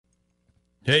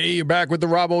Hey, you're back with the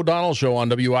Rob O'Donnell Show on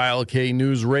WILK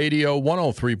News Radio,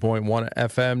 103.1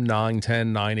 FM,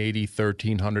 910, 980,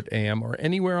 1300 AM, or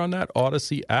anywhere on that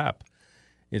Odyssey app.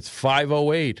 It's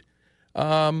 508.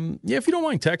 If you don't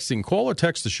mind texting, call or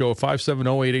text the show at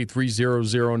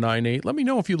 570-883-0098. Let me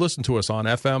know if you listen to us on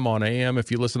FM, on AM, if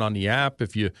you listen on the app,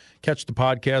 if you catch the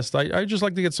podcast. I just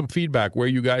like to get some feedback where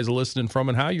you guys are listening from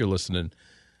and how you're listening.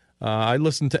 I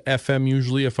listen to FM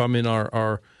usually if I'm in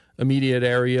our immediate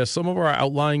area. Some of our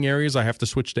outlying areas, I have to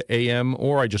switch to AM,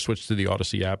 or I just switch to the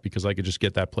Odyssey app because I could just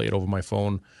get that played over my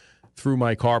phone through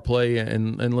my CarPlay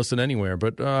and listen anywhere.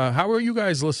 But how are you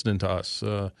guys listening to us?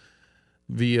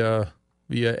 Via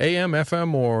AM,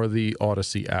 FM, or the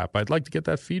Odyssey app? I'd like to get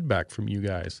that feedback from you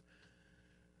guys.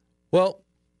 Well,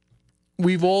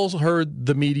 we've all heard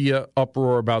the media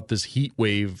uproar about this heat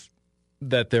wave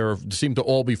that they seem to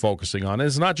all be focusing on. And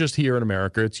it's not just here in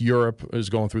America. It's Europe is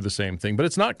going through the same thing. But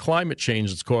it's not climate change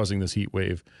that's causing this heat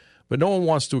wave. But no one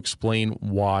wants to explain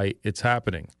why it's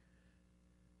happening.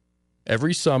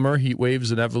 Every summer, heat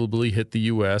waves inevitably hit the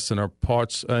U.S. and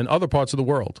other parts of the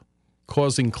world,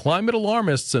 causing climate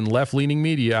alarmists and left-leaning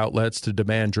media outlets to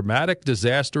demand dramatic,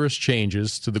 disastrous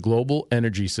changes to the global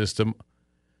energy system.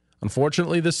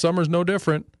 Unfortunately, this summer is no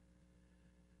different.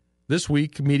 This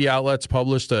week, media outlets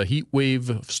published heat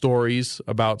wave stories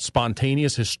about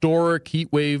spontaneous historic heat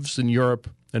waves in Europe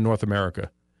and North America.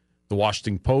 The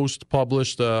Washington Post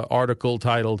published an article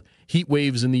titled, "Heat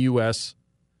Waves in the U.S.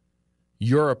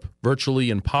 Europe Virtually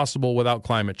Impossible Without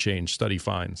Climate Change, Study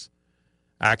Finds."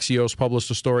 Axios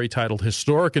published a story titled,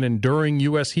 "Historic and Enduring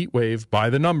U.S. Heat Wave by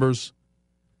the Numbers."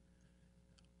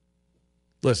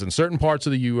 Listen, certain parts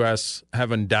of the U.S.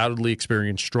 have undoubtedly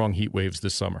experienced strong heat waves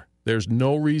this summer. There's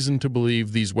no reason to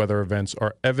believe these weather events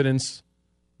are evidence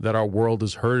that our world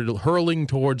is hurling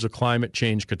towards a climate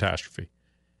change catastrophe.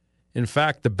 In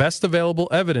fact, the best available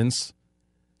evidence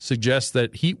suggests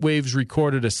that heat waves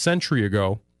recorded a century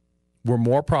ago were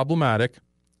more problematic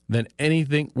than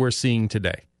anything we're seeing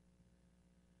today.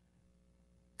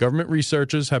 Government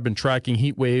researchers have been tracking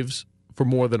heat waves for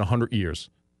more than 100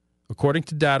 years. According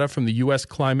to data from the U.S.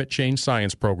 Climate Change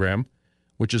Science Program,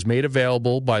 which is made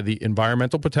available by the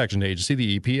Environmental Protection Agency,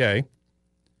 the EPA,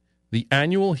 the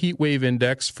annual heat wave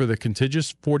index for the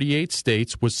contiguous 48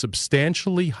 states was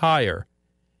substantially higher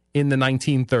in the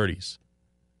 1930s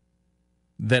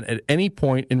than at any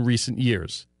point in recent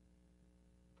years.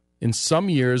 In some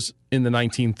years in the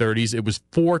 1930s, it was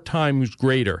 4 times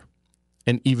greater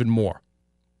and even more.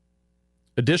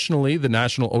 Additionally, the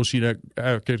National Oceanic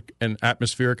and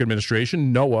Atmospheric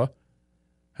Administration, NOAA,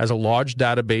 has a large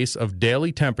database of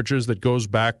daily temperatures that goes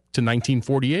back to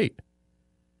 1948.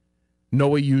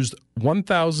 NOAA used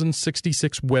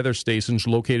 1,066 weather stations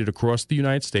located across the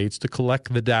United States to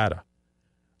collect the data.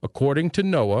 According to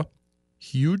NOAA,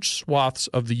 huge swaths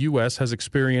of the U.S. has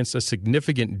experienced a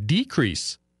significant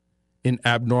decrease in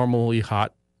abnormally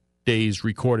hot days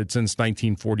recorded since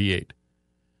 1948,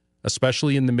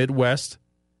 especially in the Midwest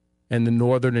and the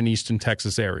northern and eastern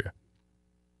Texas area.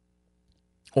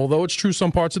 Although it's true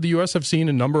some parts of the U.S. have seen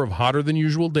a number of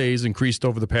hotter-than-usual days increased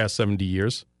over the past 70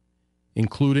 years,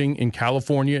 including in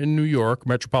California and New York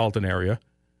metropolitan area,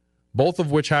 both of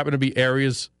which happen to be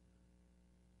areas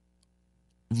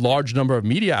large number of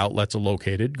media outlets are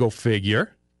located, go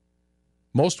figure,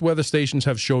 most weather stations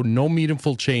have showed no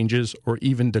meaningful changes or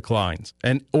even declines.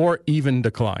 And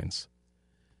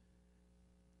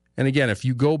again, if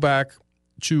you go back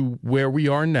to where we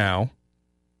are now,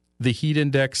 the heat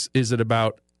index is at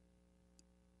about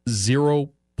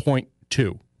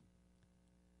 0.2.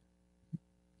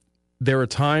 There are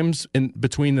times in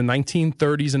between the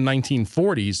 1930s and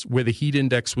 1940s where the heat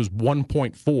index was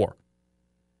 1.4.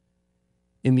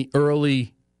 In the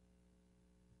late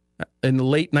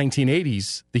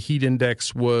 1980s, the heat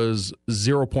index was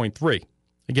 0.3.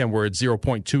 Again, we're at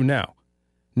 0.2 now.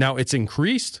 Now, it's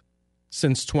increased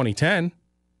since 2010,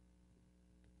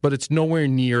 but it's nowhere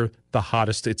near the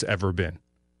hottest it's ever been.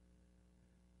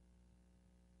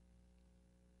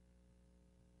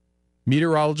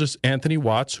 Meteorologist Anthony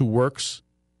Watts, who works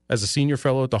as a senior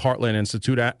fellow at the Heartland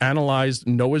Institute, analyzed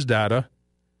NOAA's data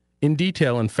in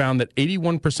detail and found that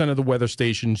 81% of the weather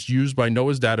stations used by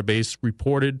NOAA's database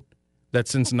reported that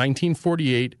since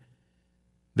 1948,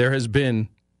 there has been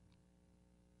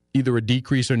either a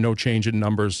decrease or no change in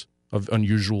numbers of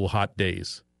unusual hot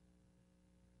days.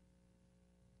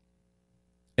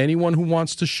 Anyone who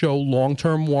wants to show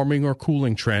long-term warming or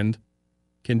cooling trend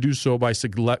can do so by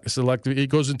selecting. It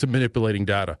goes into manipulating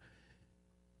data.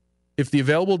 If the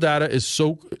available data is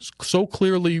so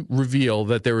clearly reveal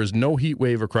that there is no heat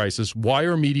wave or crisis, why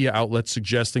are media outlets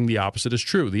suggesting the opposite is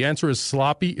true? The answer is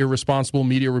sloppy, irresponsible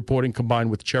media reporting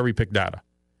combined with cherry-picked data.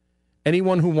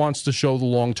 Anyone who wants to show the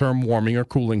long-term warming or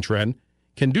cooling trend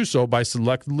can do so by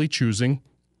selectively choosing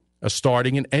a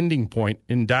starting and ending point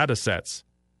in data sets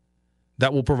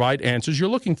that will provide answers you're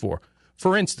looking for.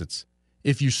 For instance,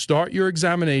 if you start your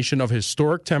examination of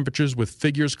historic temperatures with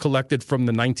figures collected from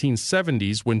the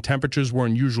 1970s when temperatures were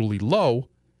unusually low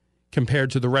compared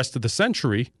to the rest of the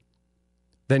century,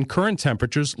 then current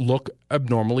temperatures look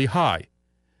abnormally high.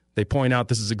 They point out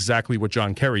this is exactly what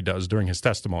John Kerry does during his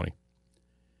testimony.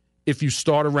 If you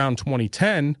start around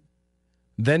 2010,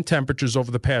 then temperatures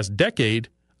over the past decade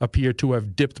appear to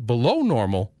have dipped below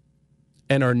normal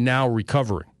and are now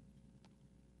recovering.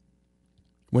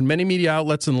 When many media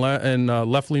outlets and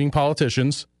left-leaning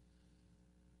politicians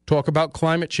talk about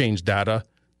climate change data,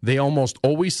 they almost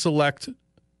always selectively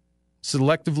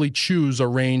choose a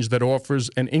range that offers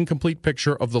an incomplete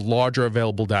picture of the larger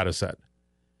available data set.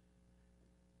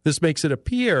 This makes it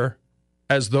appear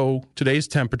as though today's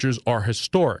temperatures are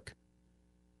historic,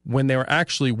 when they are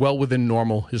actually well within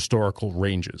normal historical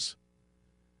ranges.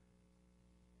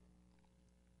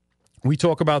 We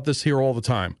talk about this here all the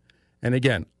time. And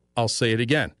again, I'll say it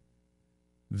again.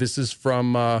 This is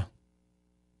from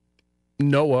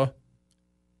NOAA,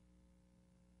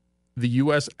 the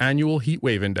U.S. Annual Heat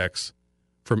Wave Index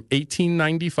from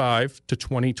 1895 to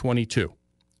 2022.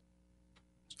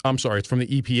 I'm sorry, it's from the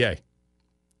EPA.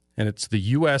 And it's the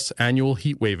U.S. Annual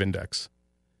Heat Wave Index.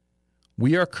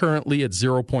 We are currently at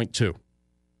 0.2.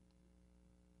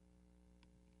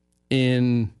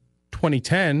 In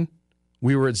 2010,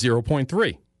 we were at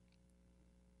 0.3.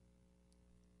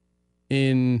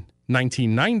 In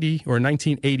 1990 or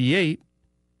 1988,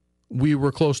 we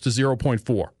were close to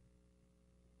 0.4.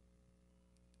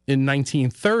 In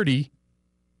 1930,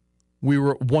 we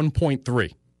were at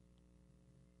 1.3.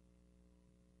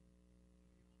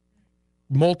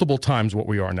 Multiple times what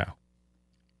we are now.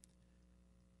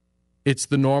 It's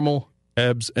the normal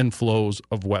ebbs and flows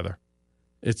of weather.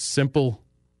 It's simple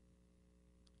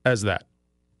as that.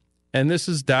 And this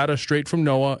is data straight from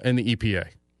NOAA and the EPA.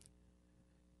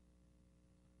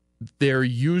 They're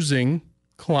using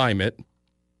climate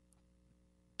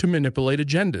to manipulate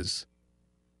agendas,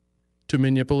 to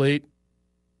manipulate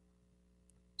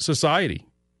society,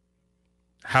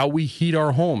 how we heat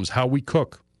our homes, how we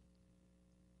cook,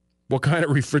 what kind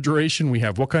of refrigeration we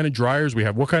have, what kind of dryers we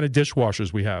have, what kind of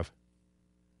dishwashers we have.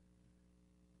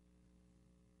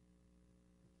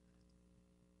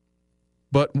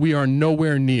 But we are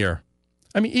nowhere near.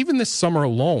 I mean, even this summer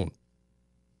alone,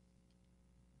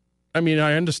 I mean,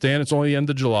 I understand it's only the end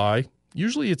of July.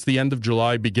 Usually it's the end of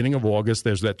July, beginning of August.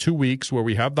 There's that 2 weeks where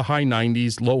we have the high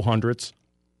 90s, low hundreds.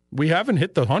 We haven't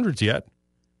hit the hundreds yet.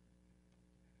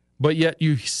 But yet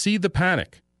you see the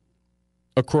panic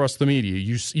across the media.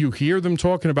 You hear them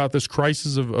talking about this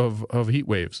crisis of heat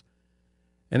waves.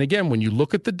 And again, when you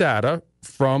look at the data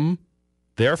from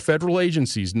their federal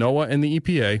agencies, NOAA and the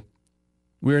EPA,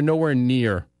 we are nowhere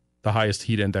near the highest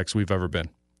heat index we've ever been.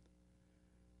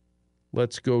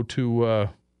 Let's go to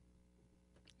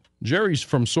Jerry's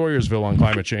from Sawyersville on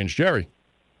climate change. Jerry.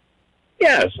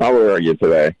 Yes, how are you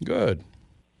today? Good.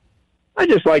 I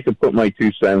just like to put my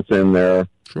 2 cents in there.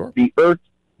 Sure. The Earth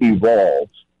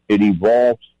evolves. It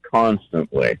evolves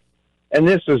constantly. And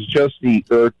this is just the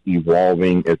Earth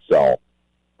evolving itself.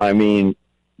 I mean,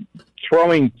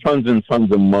 throwing tons and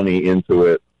tons of money into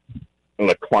it, on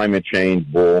a climate change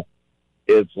bull,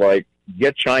 it's like,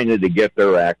 get China to get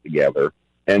their act together,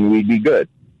 and we'd be good.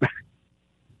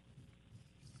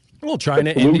 Well,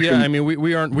 China, India, I mean,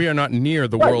 we are not near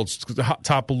the world's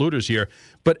top polluters here,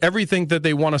 but everything that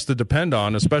they want us to depend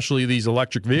on, especially these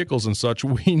electric vehicles and such,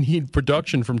 we need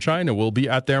production from China. We'll be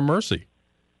at their mercy.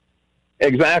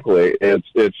 Exactly.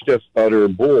 It's just utter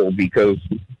bull, because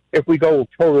if we go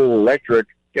total electric,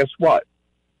 guess what?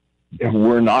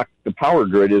 The power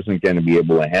grid isn't going to be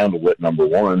able to handle it, number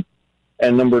one.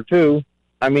 And number two,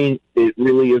 I mean, it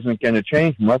really isn't going to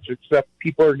change much, except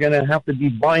people are going to have to be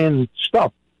buying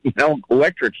stuff,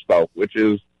 electric stuff, which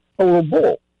is total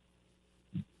bull.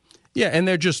 Yeah, and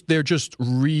they're just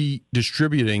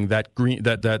redistributing that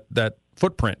that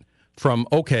footprint from,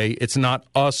 okay, it's not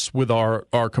us with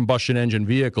our combustion engine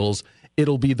vehicles.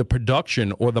 It'll be the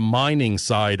production or the mining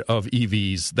side of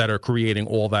EVs that are creating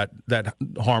all that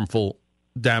harmful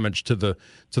damage to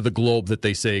the globe that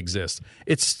they say exists.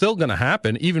 It's still going to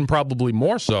happen, even probably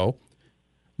more so,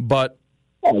 but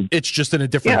it's just in a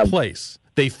different place.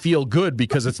 They feel good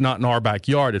because it's not in our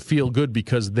backyard. It feels good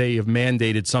because they have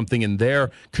mandated something in their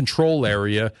control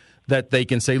area that they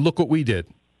can say, look what we did.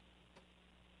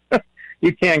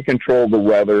 You can't control the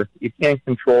weather. You can't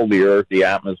control the earth, the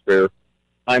atmosphere.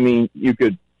 I mean, you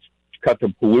could cut the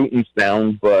pollutants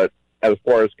down, but as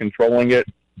far as controlling it,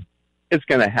 it's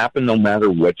going to happen no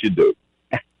matter what you do.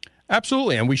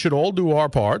 Absolutely, and we should all do our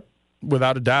part,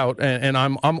 without a doubt. And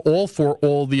I'm all for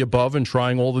all the above and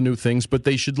trying all the new things, but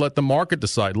they should let the market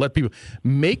decide. Let people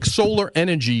make solar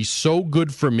energy so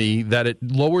good for me that it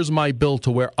lowers my bill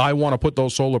to where I want to put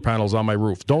those solar panels on my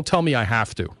roof. Don't tell me I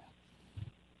have to.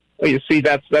 Well, you see,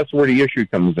 that's where the issue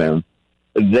comes in.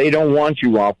 They don't want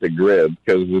you off the grid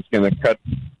because it's going to cut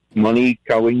money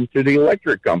going to the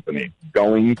electric company,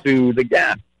 going to the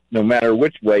gas. No matter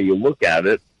which way you look at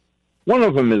it, one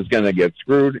of them is going to get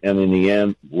screwed, and in the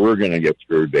end, we're going to get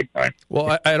screwed big time.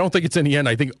 Well, I don't think it's in the end.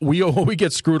 I think we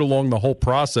get screwed along the whole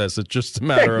process. It's just a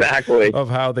matter of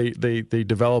how they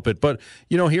develop it. But,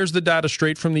 here's the data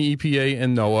straight from the EPA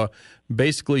and NOAA,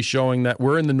 basically showing that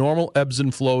we're in the normal ebbs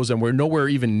and flows, and we're nowhere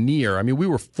even near. I mean, we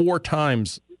were 4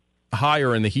 times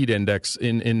higher in the heat index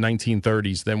in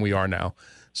 1930s than we are now.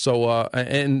 So,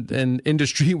 and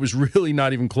industry was really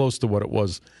not even close to what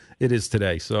it is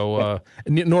today. So,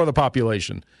 nor the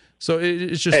population. So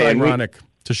it's just ironic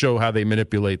to show how they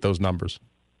manipulate those numbers.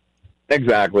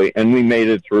 Exactly. And we made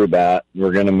it through that.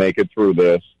 We're going to make it through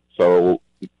this. So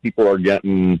people are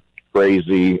getting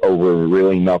crazy over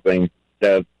really nothing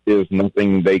that is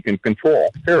nothing they can control,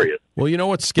 period. Well, you know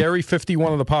what's scary?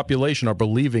 51% of the population are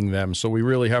believing them. So we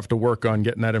really have to work on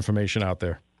getting that information out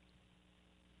there.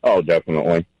 Oh,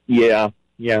 definitely. Yeah.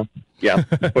 What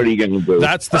are you going to do?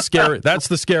 That's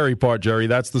the scary part, Jerry.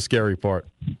 That's the scary part.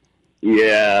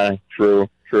 Yeah, true.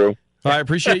 I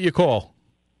appreciate your call.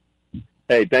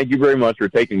 Hey, thank you very much for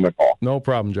taking the call. No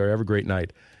problem, Jerry. Have a great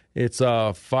night. It's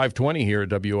 5:20 here at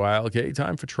WILK.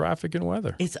 Time for traffic and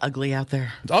weather. It's ugly out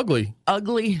there. It's ugly.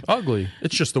 Ugly.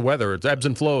 It's just the weather. It's ebbs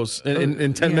and flows.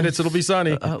 In 10 minutes, it'll be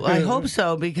sunny. I hope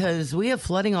so, because we have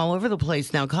flooding all over the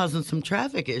place now, causing some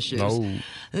traffic issues. No.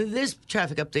 This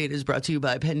traffic update is brought to you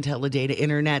by Penn Teledata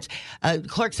Internet.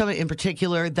 Clark Summit in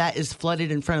particular, that is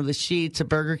flooded in front of the Sheets, a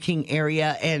Burger King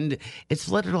area, and it's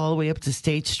flooded all the way up to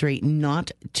State Street.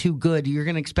 Not too good. You're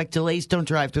going to expect delays. Don't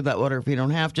drive through that water if you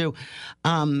don't have to.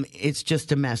 It's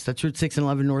just a mess. That's Route 6 and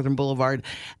 11 Northern Boulevard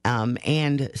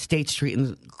and State Street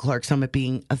and Clark Summit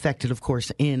being affected, of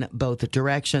course, in both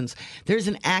directions. There's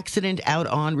an accident out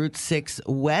on Route 6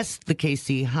 West, the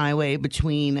KC Highway,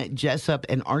 between Jessup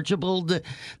and Archibald.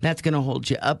 That's going to hold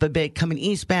you up a bit. Coming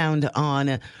eastbound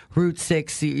on Route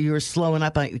 6, you're slowing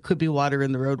up. It could be water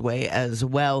in the roadway as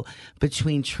well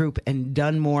between Troop and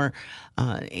Dunmore.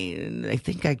 And I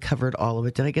think I covered all of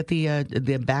it. Did I get the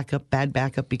bad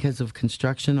backup because of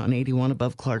construction on 81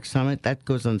 above Clark Summit? That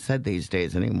goes unsaid these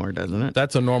days anymore, doesn't it?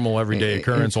 That's a normal everyday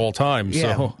occurrence all time.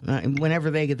 Yeah. So Whenever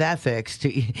they get that fixed,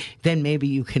 then maybe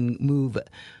you can move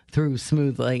through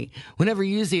smoothly. Whenever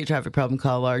you see a traffic problem,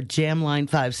 call our jam line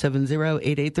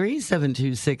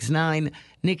 570-883-7269.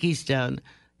 Nikki Stone,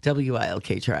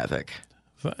 WILK Traffic.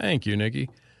 Thank you, Nikki.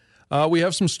 We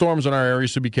have some storms in our area,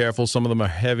 so be careful. Some of them are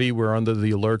heavy. We're under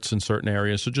the alerts in certain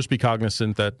areas, so just be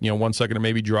cognizant that 1 second it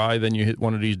may be dry, then you hit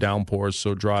one of these downpours,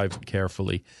 so drive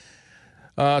carefully.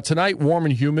 Tonight, warm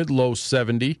and humid, low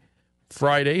 70.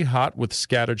 Friday, hot with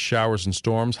scattered showers and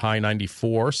storms, high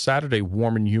 94. Saturday,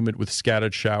 warm and humid with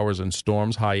scattered showers and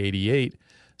storms, high 88.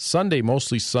 Sunday,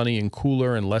 mostly sunny and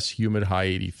cooler and less humid, high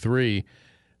 83.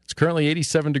 It's currently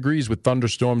 87 degrees with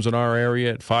thunderstorms in our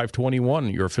area at 521,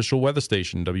 your official weather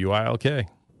station, WILK.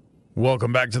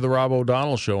 Welcome back to the Rob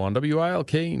O'Donnell Show on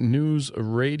WILK News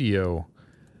Radio.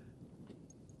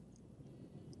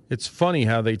 It's funny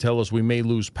how they tell us we may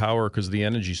lose power because the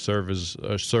energy surges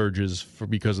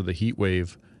because of the heat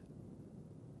wave.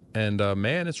 And,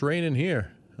 man, it's raining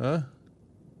here, huh?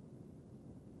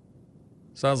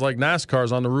 Sounds like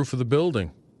NASCAR's on the roof of the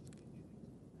building.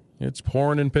 It's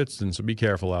pouring in Pittston, so be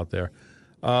careful out there.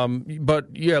 But,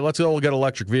 yeah, let's all get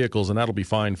electric vehicles, and that'll be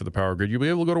fine for the power grid. You'll be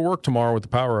able to go to work tomorrow with the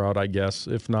power out, I guess.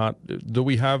 If not, do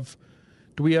we have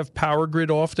power grid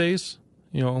off days?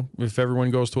 If everyone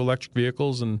goes to electric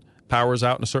vehicles and power's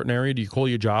out in a certain area, do you call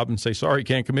your job and say, sorry,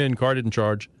 can't come in, car didn't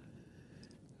charge?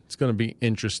 It's going to be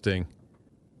interesting.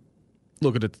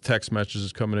 Looking at the text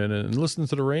messages coming in and listening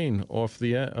to the rain off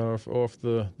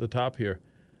the top here.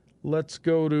 Let's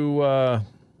go to...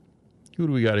 who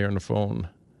do we got here on the phone?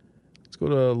 Let's go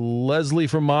to Leslie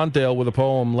from Montdale with a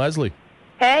poem. Leslie.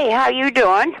 Hey, how you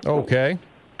doing? Okay.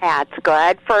 That's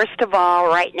good. First of all,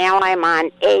 right now I'm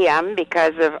on AM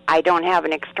because I don't have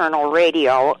an external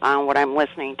radio on what I'm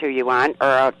listening to you on,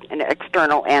 or an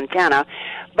external antenna.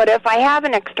 But if I have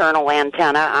an external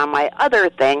antenna on my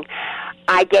other thing,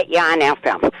 I get you on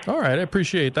FM. All right, I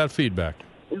appreciate that feedback.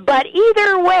 But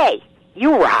either way,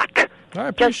 you rock. I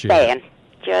appreciate Just saying. it.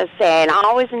 Just saying. I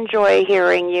always enjoy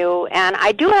hearing you. And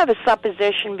I do have a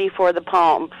supposition before the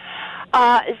poem.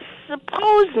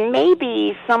 Suppose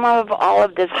maybe some of all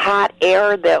of this hot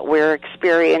air that we're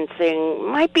experiencing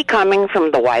might be coming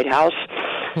from the White House.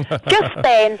 Just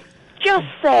saying. Just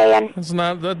saying. That's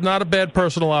not a bad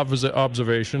personal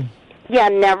observation. You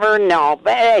never know.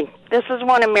 But hey, this is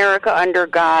one America under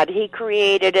God. He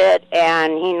created it,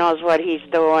 and he knows what he's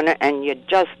doing, and you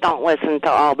just don't listen to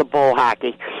all the bull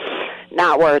hockey.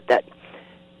 Not worth it.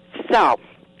 So,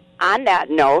 on that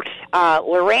note,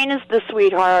 Lorraine is the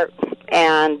sweetheart,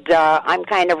 and I'm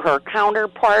kind of her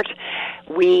counterpart.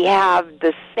 We have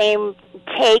the same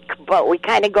take, but we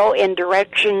kind of go in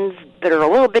directions that are a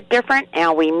little bit different,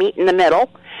 and we meet in the middle.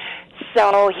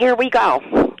 So here we go.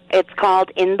 It's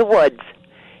called In the Woods.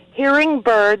 Hearing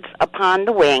birds upon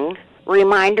the wing,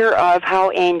 reminder of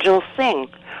how angels sing.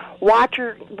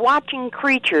 Watching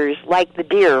creatures like the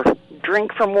deer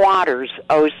drink from waters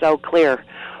oh so clear.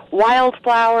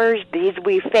 Wildflowers, these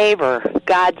we favor,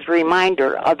 God's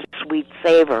reminder of sweet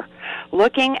savor.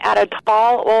 Looking at a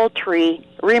tall old tree,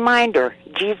 reminder,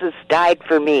 Jesus died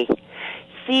for me.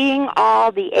 Seeing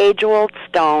all the age-old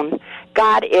stone,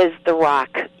 God is the rock,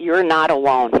 you're not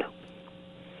alone.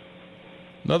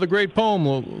 Another great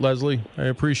poem, Leslie. I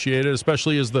appreciate it,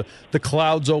 especially as the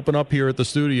clouds open up here at the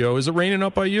studio. Is it raining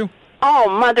up by you? Oh,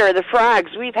 mother of the frogs,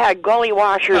 we've had gully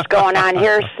washers going on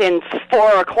here since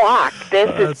 4 o'clock. This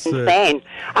is insane.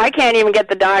 I can't even get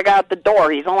the dog out the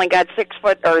door. He's only got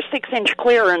 6-inch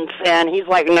clearance, and he's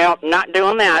like, no, not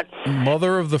doing that.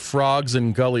 Mother of the frogs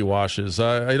and gully washes.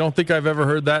 I don't think I've ever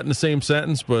heard that in the same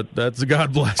sentence, but that's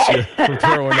God bless you for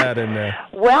throwing that in there.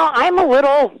 Well, I'm a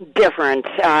little different.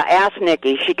 Ask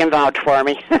Nikki. She can vouch for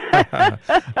me.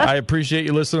 I appreciate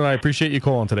you listening. I appreciate you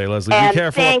calling today, Leslie. Be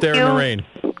careful up there in the rain.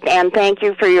 And thank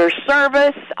you for your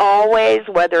service, always,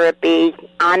 whether it be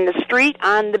on the street,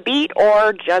 on the beat,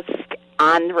 or just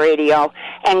on the radio.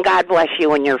 And God bless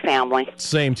you and your family.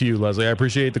 Same to you, Leslie. I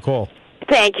appreciate the call.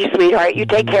 Thank you, sweetheart. You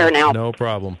take care now. No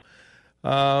problem.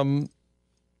 Let's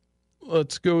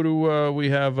go to, we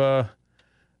have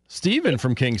Stephen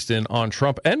from Kingston on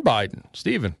Trump and Biden.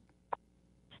 Stephen.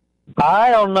 I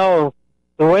don't know.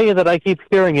 The way that I keep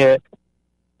hearing it,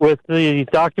 with the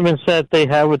documents that they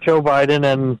have with Joe Biden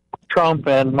and Trump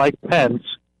and Mike Pence,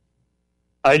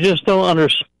 I just don't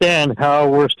understand how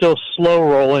we're still slow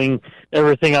rolling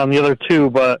everything on the other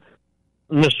two, but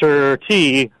Mr.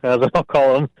 T, as I'll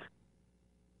call him,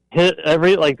 hit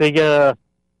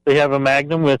they have a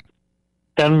Magnum with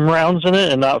 10 rounds in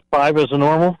it and not 5 as a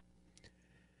normal.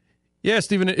 Yeah,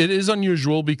 Stephen, it is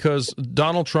unusual because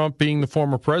Donald Trump, being the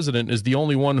former president, is the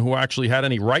only one who actually had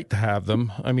any right to have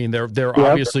them. I mean, they're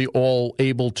obviously all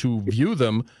able to view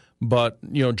them, but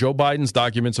Joe Biden's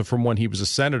documents are from when he was a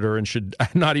senator and should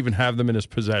not even have them in his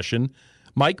possession.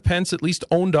 Mike Pence at least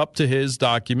owned up to his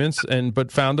documents,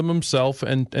 but found them himself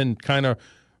and kind of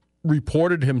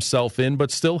reported himself in,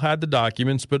 but still had the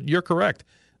documents. But you're correct;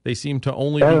 they seem to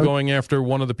only be going after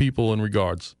one of the people in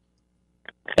regards.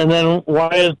 And then why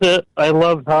is it? I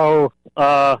love how,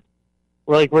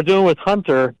 we're doing with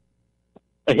Hunter.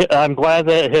 I'm glad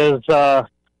that his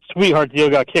sweetheart deal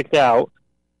got kicked out.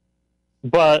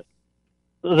 But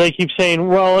they keep saying,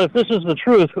 well, if this is the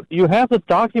truth, you have the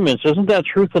documents. Isn't that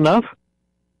truth enough?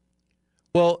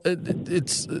 Well,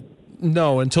 it's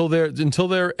no, until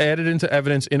they're added into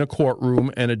evidence in a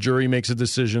courtroom and a jury makes a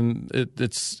decision.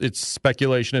 It's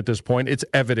speculation at this point. It's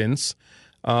evidence.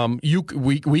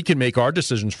 We can make our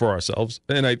decisions for ourselves,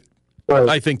 and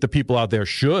I think the people out there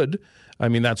should. I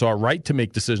mean, that's our right to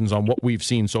make decisions on what we've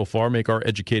seen so far, make our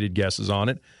educated guesses on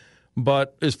it.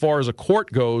 But as far as a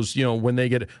court goes, when they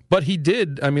get it, but he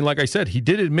did. I mean, like I said, he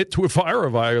did admit to a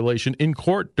FIRA violation in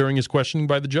court during his questioning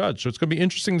by the judge. So it's going to be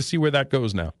interesting to see where that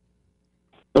goes now.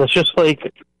 It's just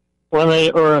like how they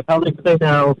say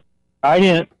now. I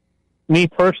didn't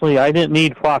need Fox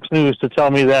News to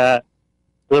tell me that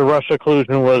the Russia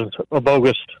collusion was a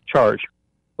bogus charge,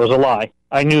 was a lie.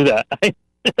 I knew that.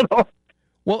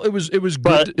 Well, it was good. It was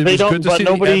good to see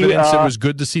the evidence. It was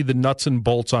good to see the nuts and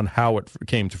bolts on how it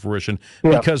came to fruition.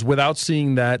 Because without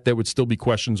seeing that, there would still be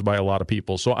questions by a lot of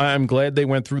people. So I'm glad they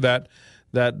went through that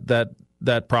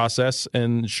process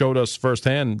and showed us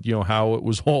firsthand, how it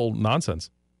was all nonsense.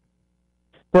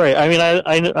 Right. I mean,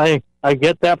 I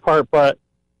get that part, but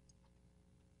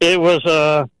it was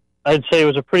I'd say it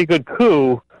was a pretty good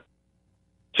coup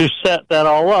to set that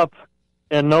all up,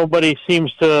 and nobody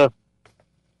seems to,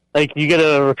 you get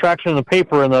a retraction in the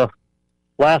paper in the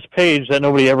last page that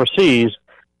nobody ever sees.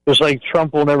 It's like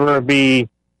Trump will never be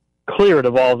cleared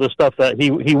of all this stuff that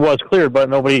he was cleared, but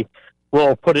nobody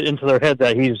will put it into their head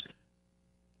that he's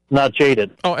not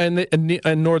jaded. Oh, and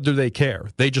nor do they care.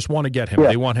 They just want to get him. Yeah.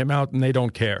 They want him out, and they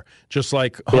don't care. Just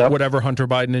like Yep. whatever Hunter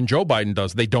Biden and Joe Biden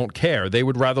does, they don't care. They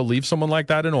would rather leave someone like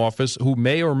that in office who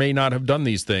may or may not have done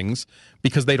these things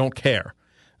because they don't care.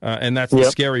 And that's the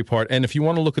Yep. scary part. And if you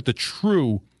want to look at the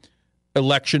true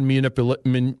election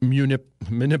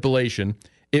manipulation,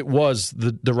 it was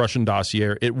the Russian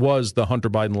dossier. It was the Hunter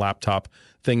Biden laptop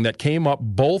thing that came up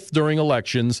both during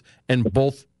elections and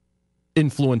both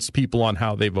influenced people on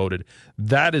how they voted.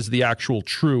 That is the actual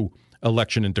true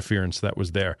election interference that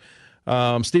was there.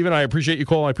 Stephen, I appreciate you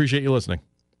calling. I appreciate you listening.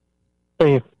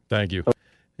 Thank you. Thank you.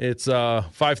 It's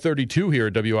 5:32 here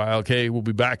at WILK. We'll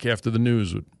be back after the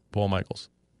news with Paul Michaels.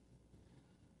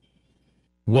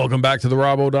 Welcome back to the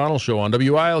Rob O'Donnell Show on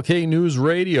WILK News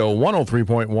Radio,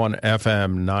 103.1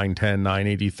 FM, 910,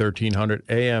 980, 1300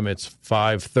 AM. It's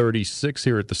 5:36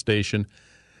 here at the station.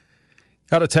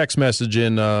 Got a text message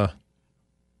in.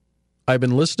 I've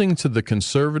been listening to the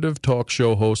conservative talk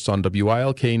show hosts on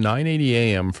WILK 980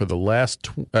 AM for the last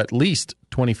at least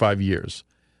 25 years.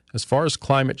 As far as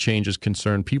climate change is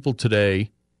concerned, people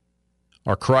today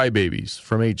are crybabies.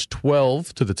 From age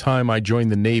 12 to the time I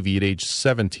joined the Navy at age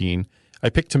 17, I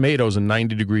picked tomatoes in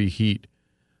 90-degree heat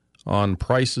on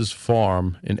Price's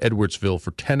farm in Edwardsville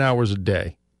for 10 hours a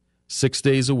day, 6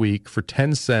 days a week for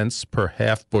 10 cents per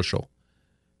half bushel.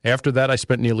 After that, I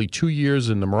spent nearly 2 years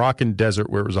in the Moroccan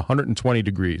desert where it was 120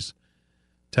 degrees.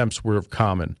 Temps were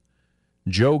common.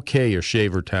 Joe K. of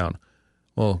Shavertown.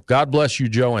 Well, God bless you,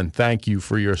 Joe, and thank you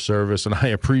for your service, and I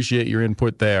appreciate your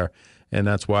input there, and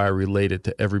that's why I relate it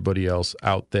to everybody else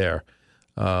out there.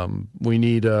 We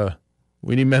need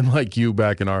men like you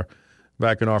back in our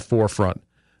forefront,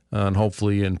 and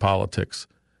hopefully in politics.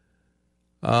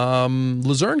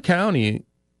 Luzerne County.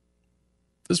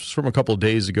 This was from a couple of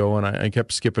days ago, and I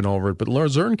kept skipping over it. But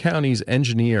Luzerne County's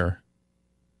engineer,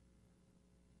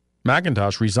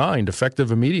 McIntosh, resigned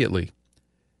effective immediately.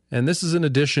 And this is in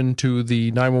addition to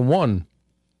the 911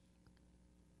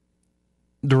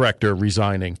 director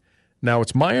resigning. Now,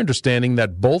 it's my understanding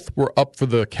that both were up for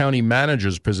the county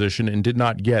manager's position and did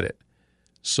not get it.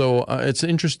 So it's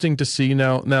interesting to see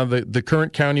now the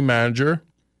current county manager,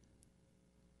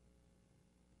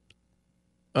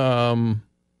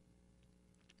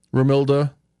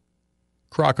 Romilda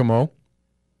Crocamo,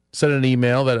 sent an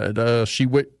email that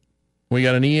we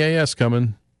got an EAS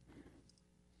coming.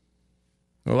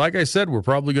 Well, like I said, we're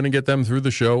probably going to get them through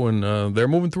the show, and they're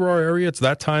moving through our area. It's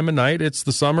that time of night. It's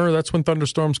the summer. That's when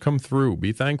thunderstorms come through.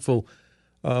 Be thankful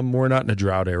we're not in a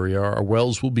drought area. Our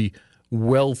wells will be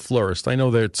well flourished. I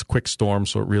know that it's a quick storm,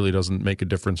 so it really doesn't make a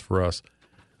difference for us.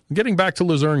 Getting back to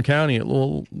Luzerne County,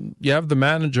 you have the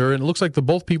manager, and it looks like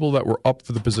both people that were up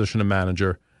for the position of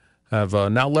manager have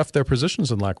now left their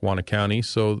positions in Lackawanna County,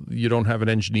 so you don't have an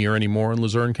engineer anymore in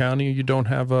Luzerne County. You don't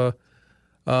have a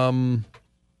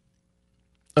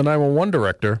 911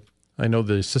 director. I know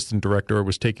the assistant director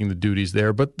was taking the duties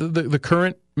there, but the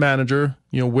current manager,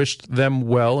 wished them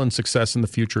well and success in the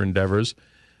future endeavors.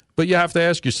 But you have to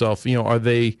ask yourself, are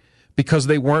they, because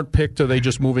they weren't picked, are they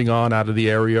just moving on out of the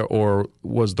area, or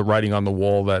was the writing on the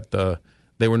wall that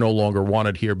they were no longer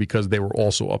wanted here because they were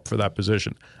also up for that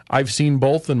position? I've seen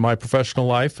both in my professional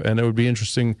life, and it would be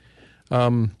interesting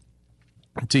to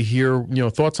hear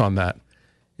thoughts on that.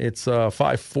 It's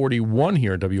 5:41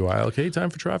 here at WILK. Time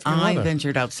for traffic. I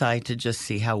ventured outside to just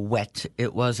see how wet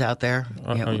it was out there.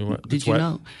 Did you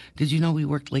know? Did you know we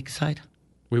worked lakeside?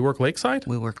 We work lakeside?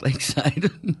 We work lakeside.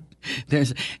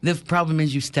 The problem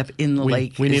is you step in the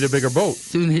lake. We need a bigger boat. As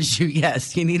soon as you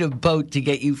need a boat to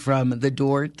get you from the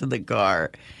door to the car.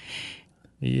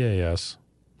 Yes.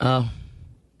 Oh.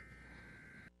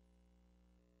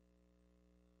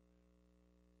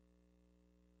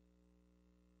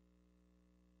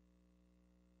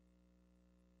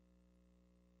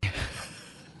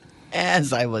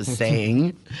 As I was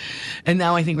saying, and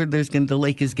now I think the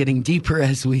lake is getting deeper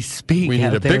as we speak. We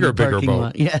need a bigger boat.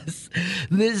 Lot. Yes.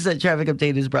 This traffic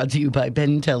update is brought to you by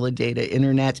Penn Teledata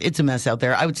Internet. It's a mess out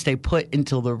there. I would stay put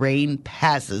until the rain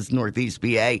passes Northeast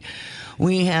PA.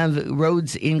 We have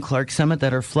roads in Clark Summit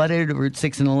that are flooded, Route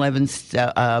 6 and 11,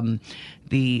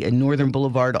 the Northern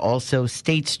Boulevard, also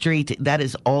State Street. That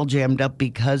is all jammed up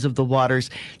because of the waters.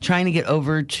 Trying to get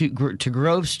over to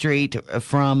Grove Street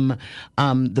from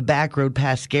the back road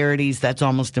past Garrity's, that's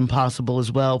almost impossible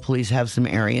as well. Police have some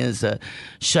areas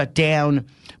shut down.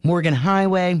 Morgan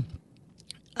Highway,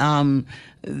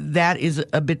 That is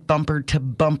a bit bumper to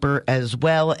bumper as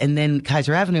well. And then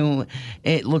Kaiser Avenue,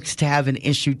 it looks to have an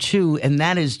issue too, and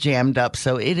that is jammed up.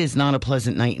 So it is not a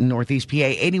pleasant night in Northeast PA.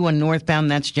 81 northbound,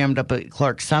 that's jammed up at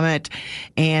Clark Summit.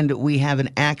 And we have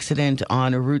an accident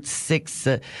on Route 6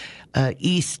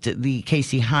 east, the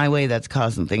Casey Highway. That's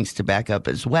causing things to back up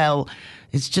as well.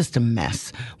 It's just a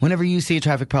mess. Whenever you see a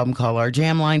traffic problem, call our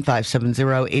jam line,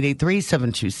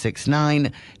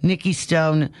 570-883-7269. Nikki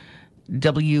Stone,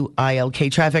 WILK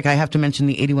traffic. I have to mention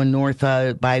the 81 North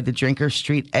by the Drinker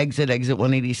Street exit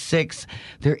 186.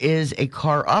 There is a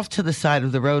car off to the side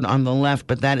of the road on the left,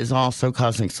 but that is also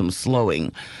causing some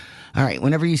slowing. All right,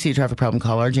 whenever you see a traffic problem,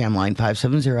 call our jam line,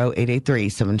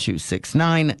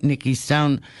 570-883-7269. Nikki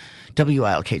Stone,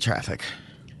 WILK traffic.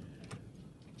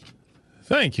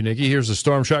 Thank you, Nikki. Here's the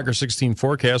Storm Shocker 16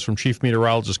 forecast from Chief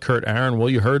Meteorologist Kurt Aaron. Well,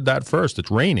 you heard that first. It's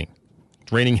raining.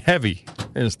 It's raining heavy,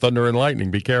 and it's thunder and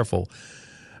lightning. Be careful.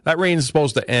 That rain is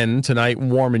supposed to end tonight,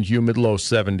 warm and humid, low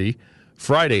 70.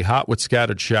 Friday, hot with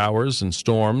scattered showers and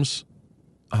storms,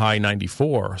 high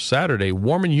 94. Saturday,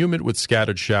 warm and humid with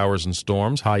scattered showers and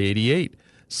storms, high 88.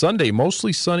 Sunday,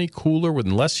 mostly sunny, cooler with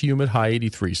less humid, high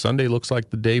 83. Sunday looks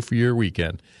like the day for your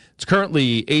weekend. It's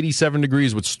currently 87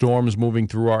 degrees with storms moving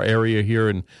through our area here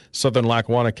in southern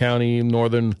Lackawanna County,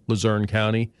 northern Luzerne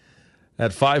County.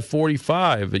 At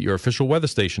 5:45 at your official weather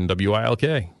station,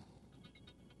 WILK.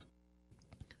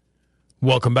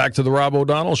 Welcome back to the Rob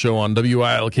O'Donnell Show on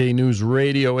WILK News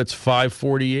Radio. It's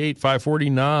 5:48,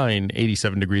 5:49,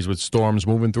 87 degrees with storms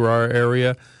moving through our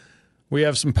area. We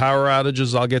have some power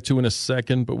outages I'll get to in a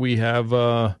second, but we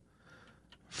have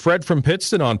Fred from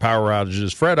Pittston on power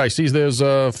outages. Fred, I see there's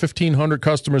 1,500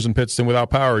 customers in Pittston without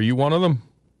power. Are you one of them?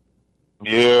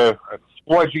 Yeah.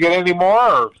 What, did you get any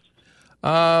more?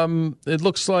 Or? It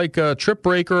looks like a trip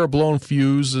breaker or blown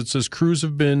fuse. It says crews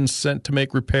have been sent to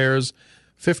make repairs.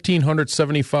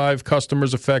 1,575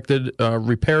 customers affected.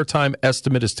 Repair time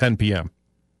estimate is 10 p.m.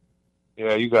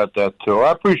 Yeah, you got that too.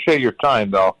 I appreciate your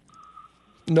time, though.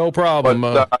 No problem.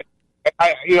 But,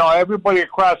 everybody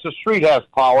across the street has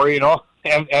power,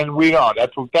 and we don't.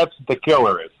 That's what the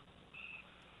killer is.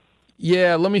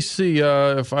 Yeah, let me see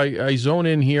if I zone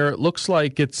in here. It looks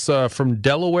like it's from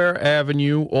Delaware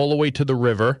Avenue all the way to the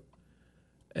river,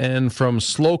 and from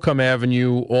Slocum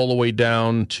Avenue all the way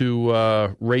down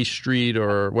to Ray Street,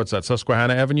 or what's that,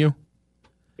 Susquehanna Avenue?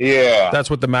 Yeah. That's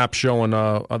what the map's showing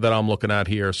that I'm looking at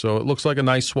here. So it looks like a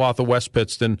nice swath of West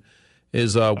Pittston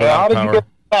is without power.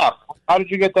 How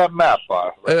did you get that map?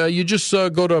 You just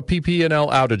go to PP&L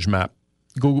outage map.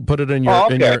 Google, put it in your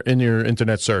in your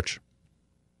internet search.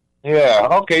 Yeah.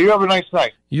 Okay. You have a nice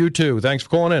night. You too. Thanks for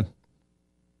calling in.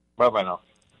 Bye-bye now.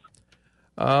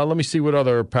 Let me see what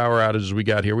other power outages we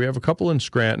got here. We have a couple in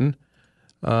Scranton.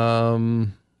 No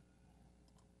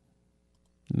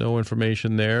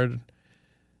information there.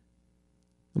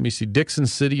 Let me see. Dixon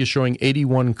City is showing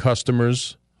 81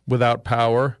 customers without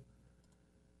power.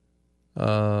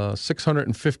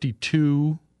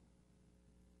 652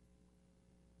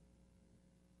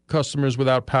 customers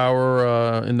without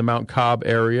power in the Mount Cobb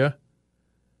area.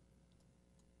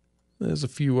 There's a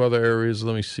few other areas.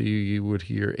 Let me see what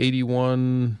here.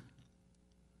 81.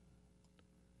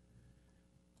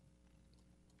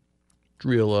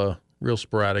 Real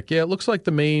sporadic. Yeah, it looks like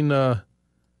the main the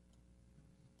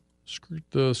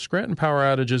Scranton power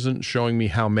outage isn't showing me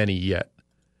how many yet.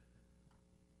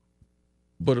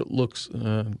 But it looks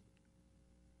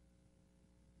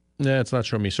it's not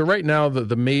showing me. So right now,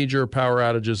 the major power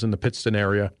outages in the Pittston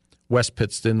area, West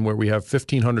Pittston, where we have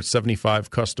 1,575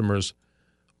 customers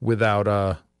without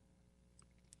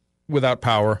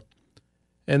power.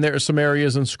 And there are some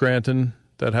areas in Scranton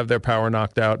that have their power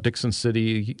knocked out. Dixon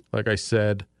City, like I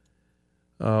said.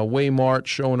 Waymart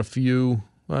showing a few,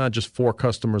 just 4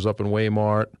 customers up in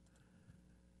Waymart.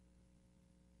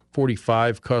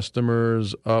 45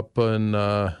 customers up in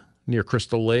near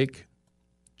Crystal Lake,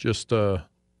 just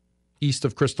east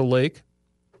of Crystal Lake.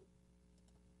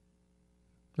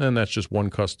 And that's just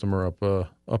one customer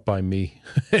up by me.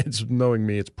 It's knowing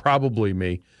me. It's probably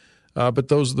me. But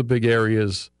those are the big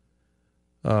areas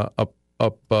up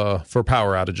for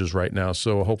power outages right now.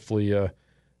 So hopefully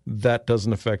that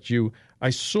doesn't affect you. I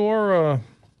saw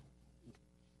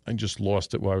I just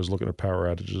lost it while I was looking at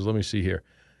power outages. Let me see here.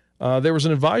 There was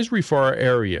an advisory for our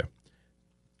area,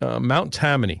 Mount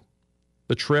Tammany,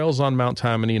 the trails on Mount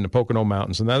Tammany in the Pocono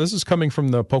Mountains. And now this is coming from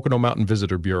the Pocono Mountain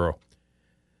Visitor Bureau,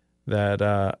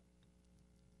 that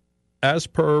as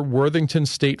per Worthington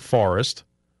State Forest,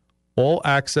 all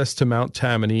access to Mount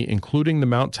Tammany, including the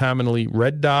Mount Tammany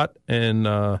Red Dot and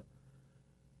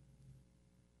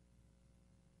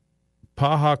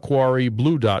Paha Quarry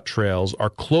Blue Dot trails are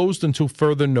closed until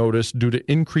further notice due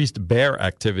to increased bear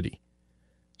activity.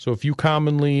 So if you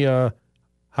commonly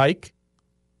hike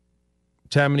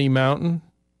Tammany Mountain,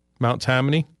 Mount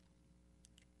Tammany,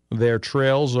 their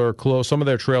trails are closed. Some of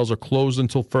their trails are closed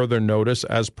until further notice,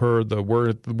 as per the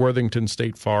Worthington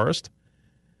State Forest,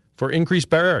 for increased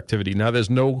bear activity. Now, there's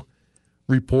no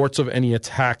reports of any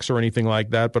attacks or anything like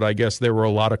that, but I guess there were a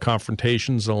lot of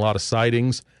confrontations and a lot of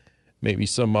sightings, maybe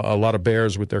a lot of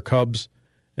bears with their cubs,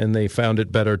 and they found it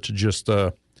better to just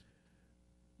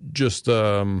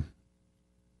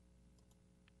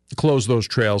close those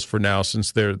trails for now,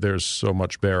 since there's so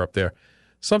much bear up there.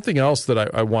 Something else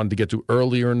that I wanted to get to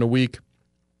earlier in the week,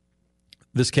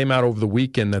 this came out over the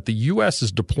weekend, that the U.S.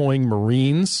 is deploying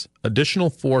Marines,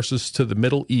 additional forces to the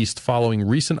Middle East following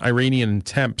recent Iranian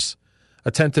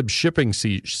attempted shipping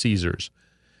seizures.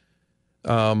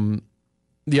 The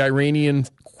Iranian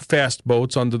fast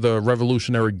boats under the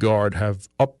Revolutionary Guard have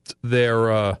upped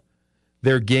their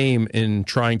game in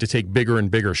trying to take bigger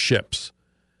and bigger ships,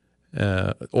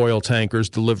 oil tankers,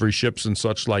 delivery ships, and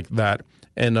such like that.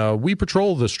 And we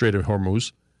patrol the Strait of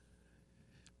Hormuz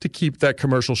to keep that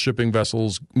commercial shipping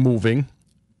vessels moving.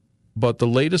 But the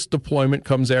latest deployment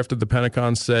comes after the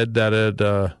Pentagon said that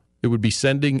it would be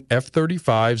sending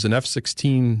F-35s and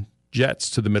F-16 jets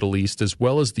to the Middle East, as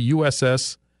well as the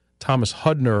USS Thomas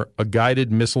Hudner, a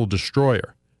guided missile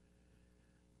destroyer.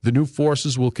 The new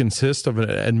forces will consist of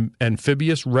an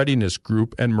amphibious readiness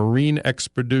group and Marine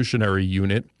expeditionary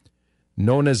unit,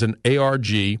 known as an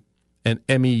ARG and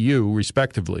MEU,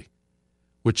 respectively,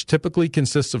 which typically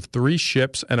consists of 3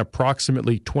 ships and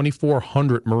approximately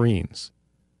 2,400 Marines.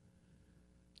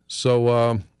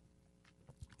 So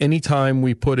anytime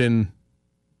we put in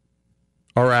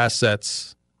our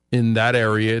assets in that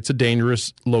area, it's a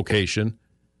dangerous location.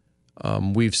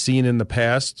 We've seen in the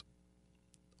past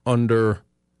under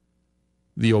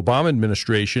the Obama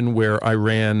administration where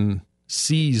Iran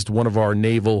seized one of our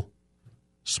naval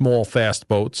small fast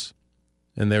boats.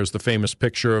 And there's the famous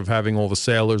picture of having all the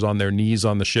sailors on their knees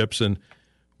on the ships and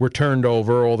were turned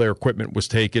over. All their equipment was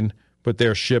taken, but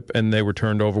their ship, and they were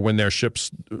turned over when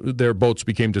their boats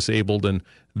became disabled. And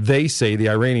the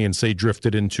Iranians say,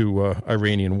 drifted into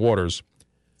Iranian waters.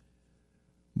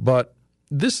 But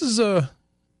this is a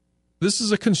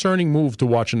concerning move to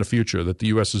watch in the future, that the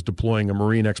U.S. is deploying a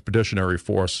Marine expeditionary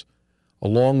force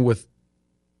along with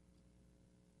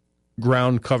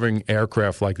ground-covering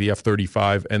aircraft like the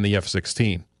F-35 and the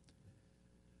F-16,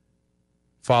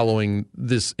 following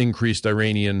this increased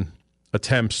Iranian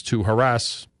attempts to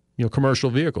harass,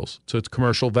 commercial vehicles, so it's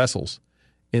commercial vessels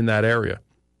in that area.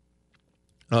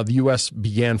 The U.S.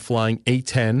 began flying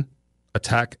A-10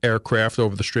 attack aircraft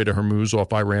over the Strait of Hormuz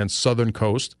off Iran's southern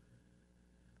coast.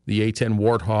 The A-10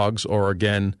 Warthogs are,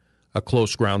 again, a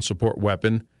close ground support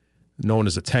weapon known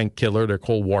as a tank killer. They're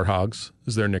called Warthogs,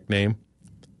 is their nickname.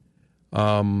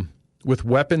 With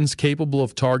weapons capable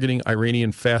of targeting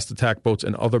Iranian fast attack boats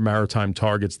and other maritime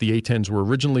targets, the A-10s were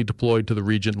originally deployed to the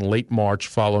region in late March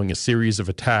following a series of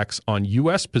attacks on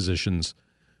U.S. positions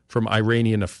from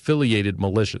Iranian-affiliated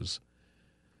militias.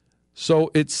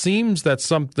 So it seems that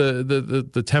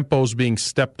the tempo is being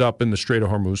stepped up in the Strait of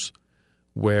Hormuz,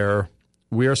 where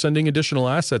we are sending additional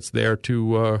assets there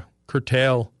to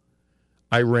curtail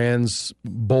Iran's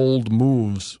bold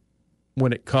moves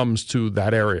when it comes to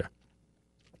that area.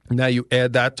 Now you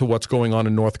add that to what's going on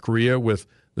in North Korea with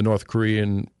the North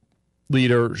Korean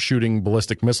leader shooting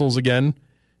ballistic missiles again.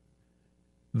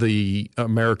 The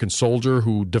American soldier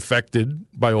who defected,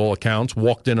 by all accounts,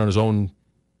 walked in on his own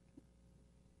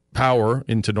power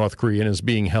into North Korea and is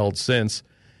being held since.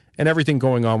 And everything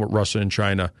going on with Russia and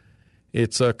China.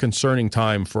 It's a concerning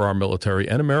time for our military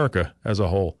and America as a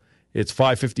whole. It's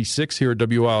 5:56 here at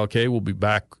WILK. We'll be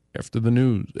back after the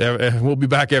news. We'll be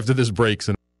back after this breaks.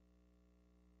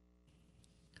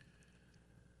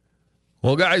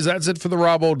 Well, guys, that's it for the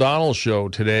Rob O'Donnell Show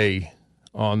today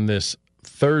on this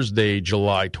Thursday,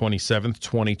 July 27th,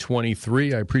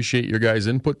 2023. I appreciate your guys'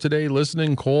 input today,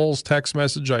 listening, calls, text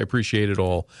message. I appreciate it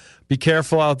all. Be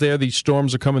careful out there. These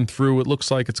storms are coming through. It looks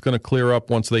like it's going to clear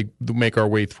up once they make our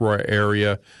way through our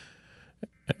area.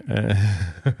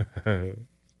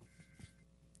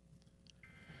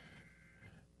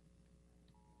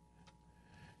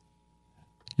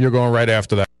 You're going right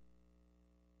after that.